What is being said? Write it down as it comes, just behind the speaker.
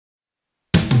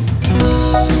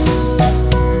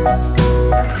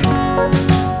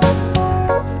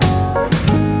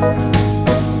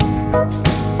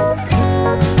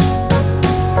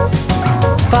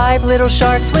Five little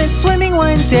sharks went swimming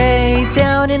one day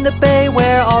down in the bay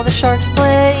where all the sharks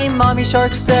play. Mommy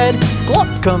shark said, "Glop,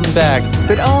 come back,"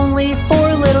 but only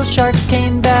four little sharks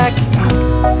came back.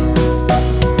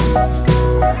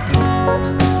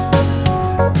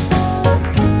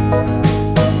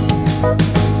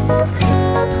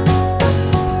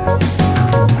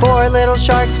 Four little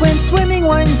sharks went swimming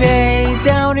one day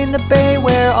down in the bay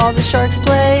where all the sharks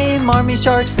play. Mommy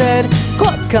shark said,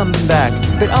 "Glop, come back,"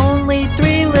 but only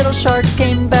three little sharks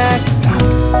came back.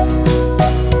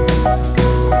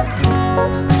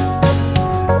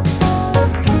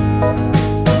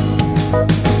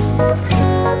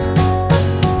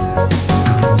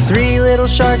 Three little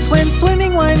sharks went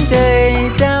swimming one day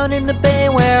down in the bay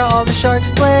where all the sharks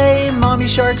play. Mommy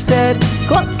shark said,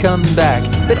 "Glop, come back,"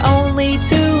 but only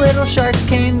two little sharks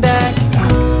came back.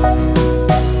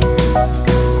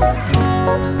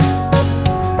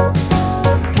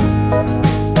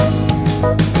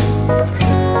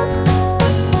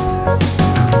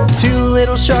 Two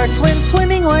little sharks went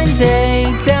swimming one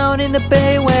day down in the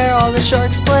bay where all the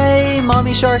sharks play.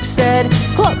 Mommy shark said,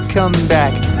 "Glop, come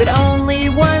back," but only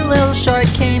one little shark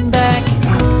came back.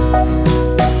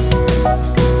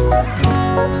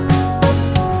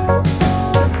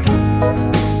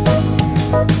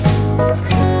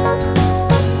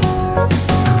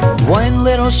 One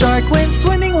little shark went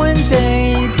swimming one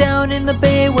day down in the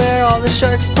bay where all the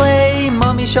sharks play.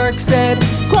 Mommy shark said,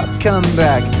 "Glop, come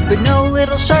back," but no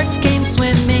little sharks came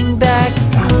swimming back.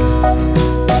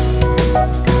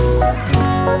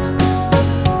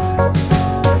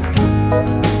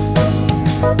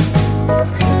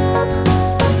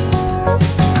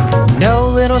 No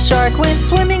little shark went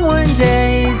swimming one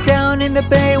day down in the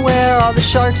bay where all the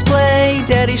sharks play.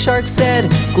 Daddy shark said,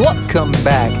 "Glop, come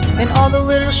back," and all the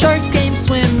little sharks came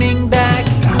swimming back.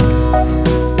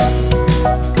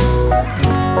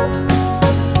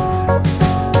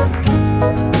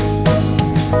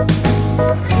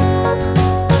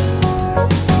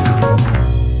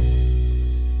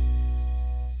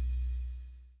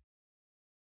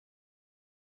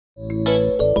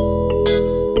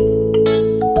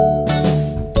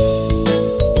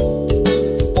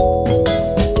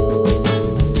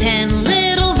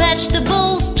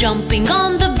 Jumping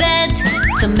on the bed,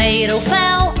 tomato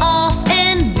fell off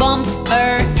and bumped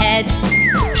her head.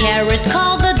 Carrot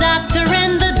called the doctor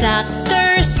and the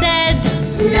doctor said,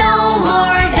 "No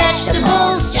more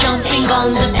vegetables jumping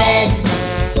on the bed."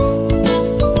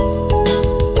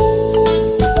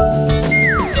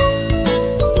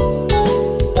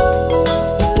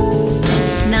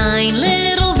 Nine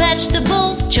little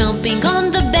vegetables jumping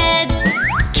on the bed.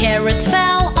 Carrot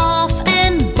fell off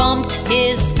and bumped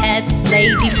his head.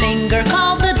 Ladyfinger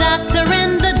called the doctor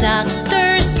and the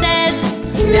doctor said,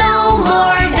 "No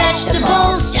more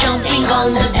vegetables jumping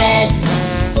on the bed."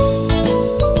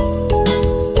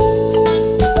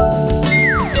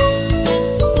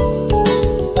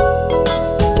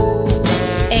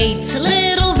 Eight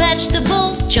little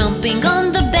vegetables jumping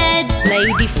on the bed.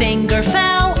 Ladyfinger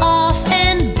fell off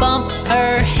and bumped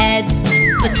her head.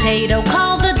 Potato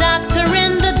called the doctor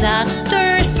and the doctor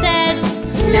said,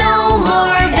 "No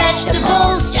more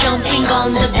vegetables jumping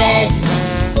on the bed."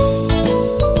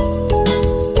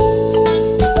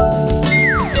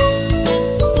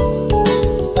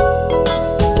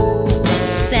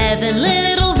 Seven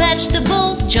little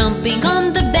vegetables jumping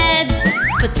on the bed.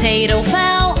 Potato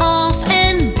fell off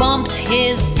and bumped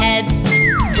his head.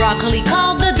 Broccoli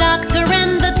called the doctor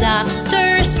and the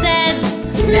doctor said,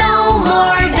 "No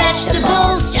more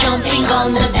vegetables jumping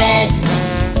on the bed."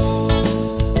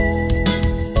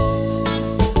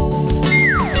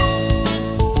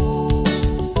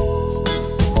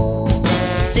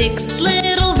 Six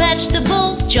little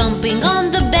vegetables jumping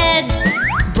on the bed.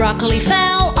 Broccoli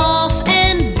fell off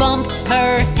and bumped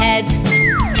her head.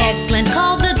 Eggplant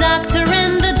called the doctor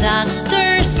and the doctor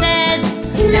said,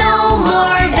 "No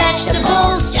more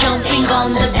vegetables jumping on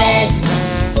the bed."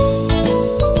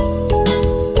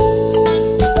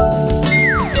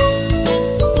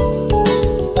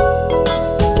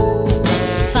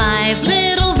 Five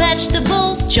little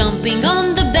vegetables jumping on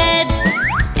the bed.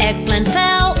 Eggplant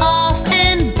fell off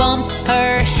and bumped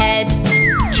her head.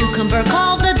 Cucumber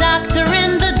called the doctor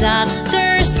and the doctor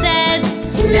said,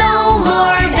 "No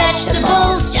more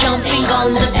vegetables jumping on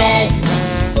the bed."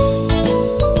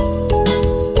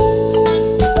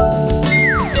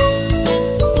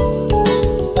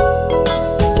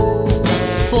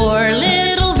 Four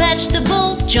little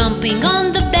vegetables jumping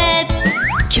on the bed.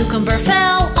 Cucumber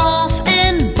fell off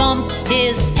and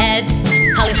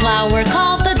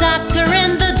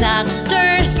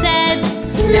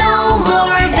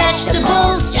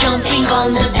jumping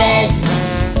on the bed.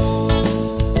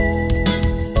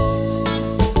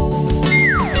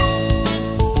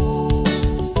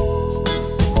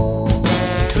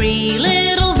 Three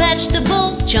little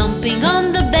vegetables jumping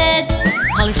on the bed.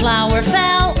 Cauliflower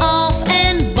fell off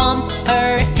and bumped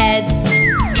her head.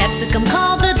 Capsicum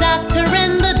called the doctor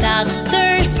and the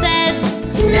doctor said,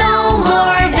 "No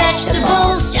more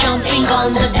vegetables jumping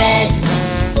on the bed."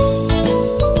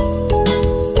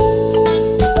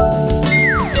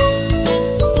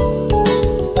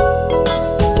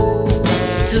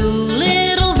 Two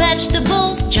little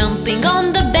vegetables jumping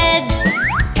on the bed.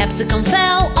 Capsicum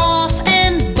fell off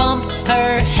and bumped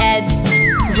her head.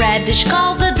 Radish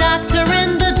called the doctor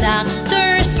and the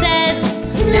doctor said,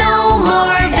 "No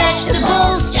more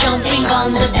vegetables jumping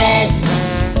on the bed."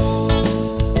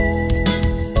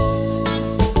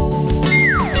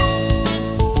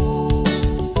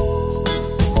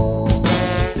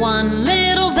 One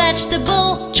little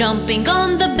vegetable jumping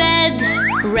on the bed.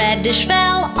 Radish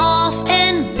fell off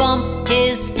and bumped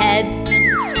his head.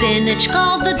 Spinach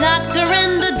called the doctor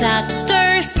and the doctor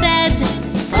said,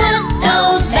 "Put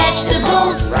those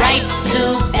vegetables right to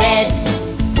bed."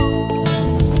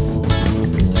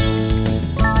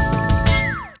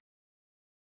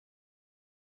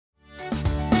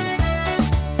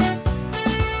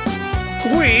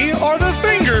 We are the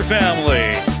Finger family.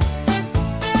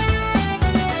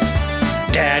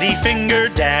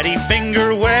 Daddy Finger,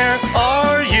 where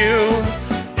are you?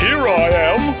 Here I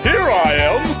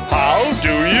am, how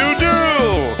do you do?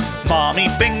 Mommy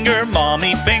Finger,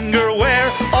 where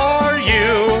are you?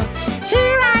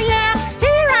 Here I am,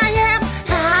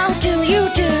 how do you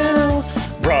do?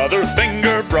 Brother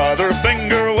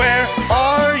Finger, where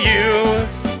are you?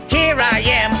 Here I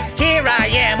am,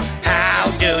 how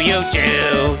do you do?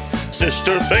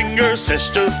 Sister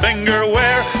Finger,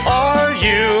 where are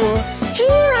you?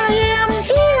 Here I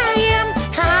am,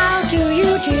 how do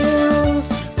you do?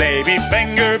 Baby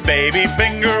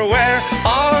Finger, where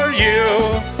are you?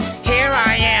 Here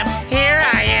I am,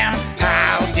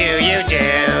 how do you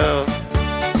do?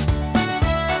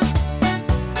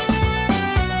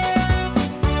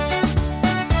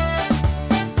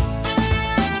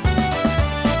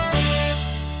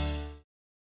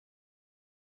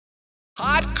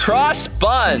 Hot cross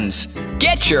buns!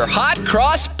 Get your hot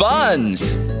cross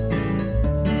buns!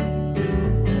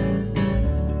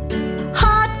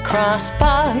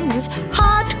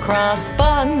 Hot cross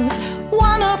buns,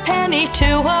 1 a penny,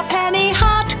 2 a penny,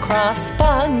 hot cross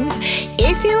buns.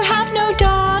 If you have no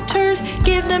daughters,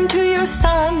 give them to your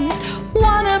sons.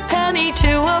 1 a penny,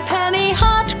 2 a penny,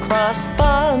 hot cross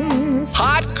buns.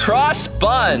 Hot cross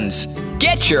buns!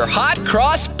 Get your hot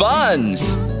cross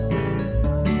buns!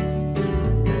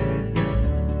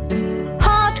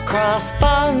 Hot cross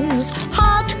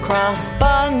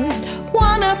buns,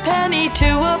 1 a penny, 2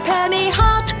 a penny,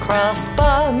 hot cross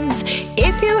buns.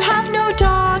 If you have no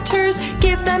daughters,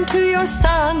 give them to your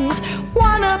sons.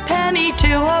 1 a penny,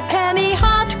 2 a penny,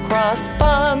 hot cross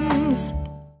buns.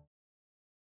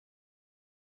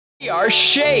 We are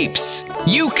shapes!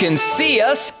 You can see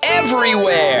us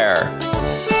everywhere!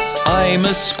 I'm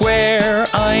a square,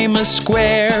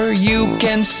 you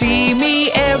can see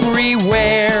me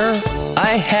everywhere.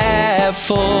 I have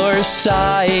 4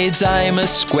 sides, I'm a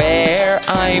square.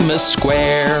 I'm a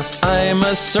circle,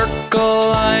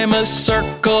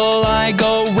 I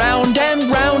go round and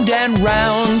round and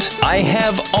round. I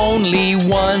have only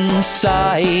 1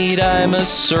 side, I'm a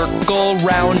circle,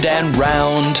 round and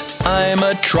round. I'm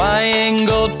a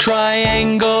triangle,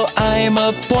 I'm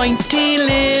a pointy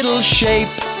little shape.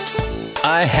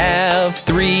 I have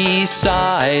 3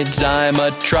 sides, I'm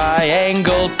a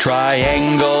triangle.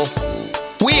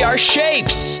 We are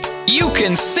shapes! You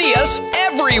can see us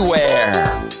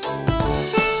everywhere!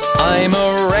 I'm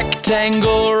a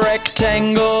rectangle,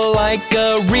 like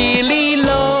a really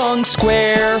long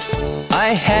square.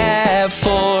 I have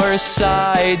 4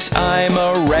 sides, I'm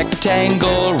a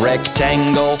rectangle.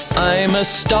 I'm a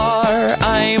star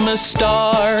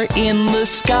in the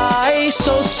sky,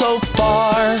 so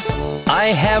far.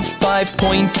 I have 5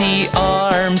 pointy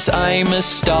arms, I'm a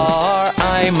star.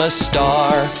 I'm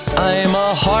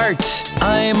a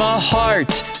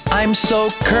heart, I'm so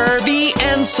curvy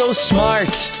and so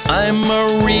smart. I'm a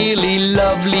really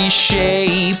lovely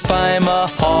shape, I'm a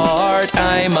heart.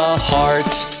 I'm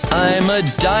a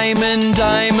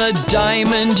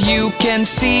diamond, you can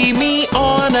see me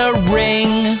on a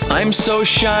ring. I'm so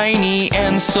shiny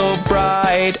and so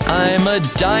bright, I'm a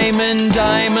diamond.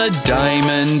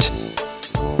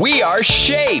 We are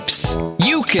shapes,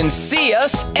 you can see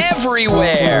us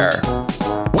everywhere.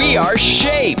 We are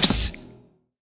shapes.